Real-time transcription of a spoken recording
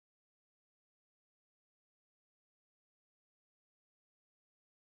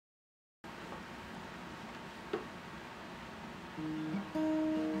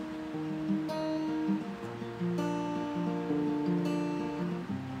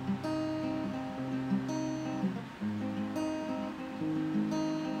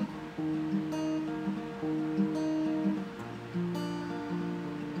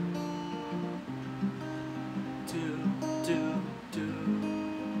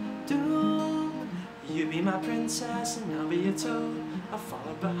do. You be my princess and I'll be your toad. I'll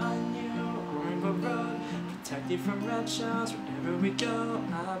follow behind you on Rainbow Road, protect you from red shells wherever we go,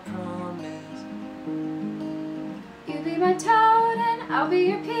 I promise. You be my toad and I'll be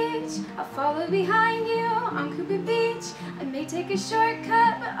your peach. I'll follow behind you on Cooper Beach. I may take a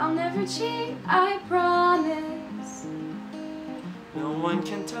shortcut, but I'll never cheat, I promise. No one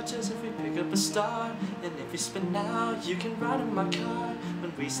can touch us if we pick up a star, and if you spin out, you can ride in my car.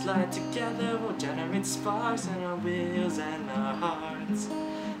 When we slide together, we'll generate sparks in our wheels and our hearts.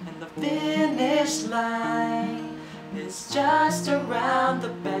 And the finish line is just around the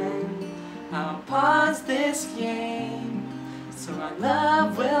bend. I'll pause this game, so our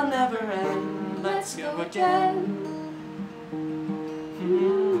love will never end. Let's go again.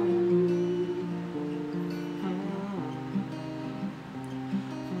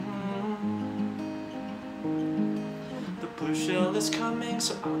 The blue shell is coming,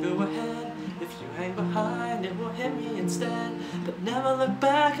 so I'll go ahead. If you hang behind, it will hit me instead. But never look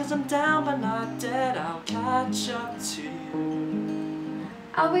back, 'cause I'm down but not dead. I'll catch up to you.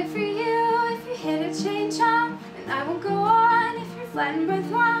 I'll wait for you if you hit a chain chomp, and I won't go on if you're flattened by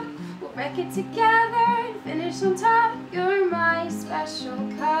thwomp. We'll wreck it together and finish on top. You're my special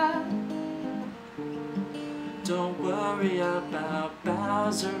cup. Don't worry about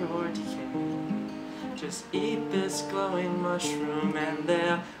Bowser or DK. Just eat this glowing mushroom and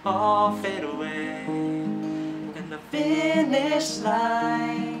they'll all fade away. And the finish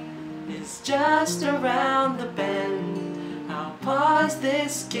line is just around the bend. I'll pause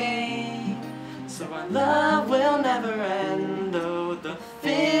this game, so our love will never end. Oh, the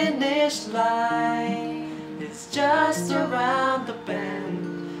finish line is just around the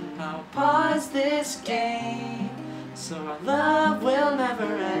bend. I'll pause this game, so our love will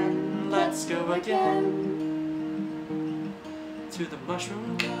never end. Let's go again. To the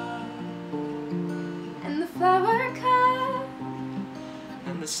mushroom cup, And the flower cup,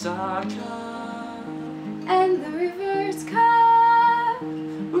 and the star cup, and the reverse cup.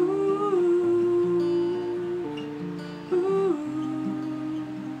 ooh, ooh,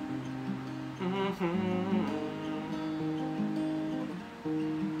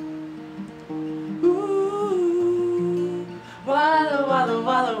 ooh, walla walla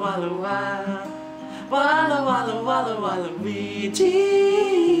walla walla walla, walla walla walla walla wee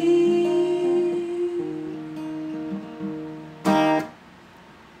dee.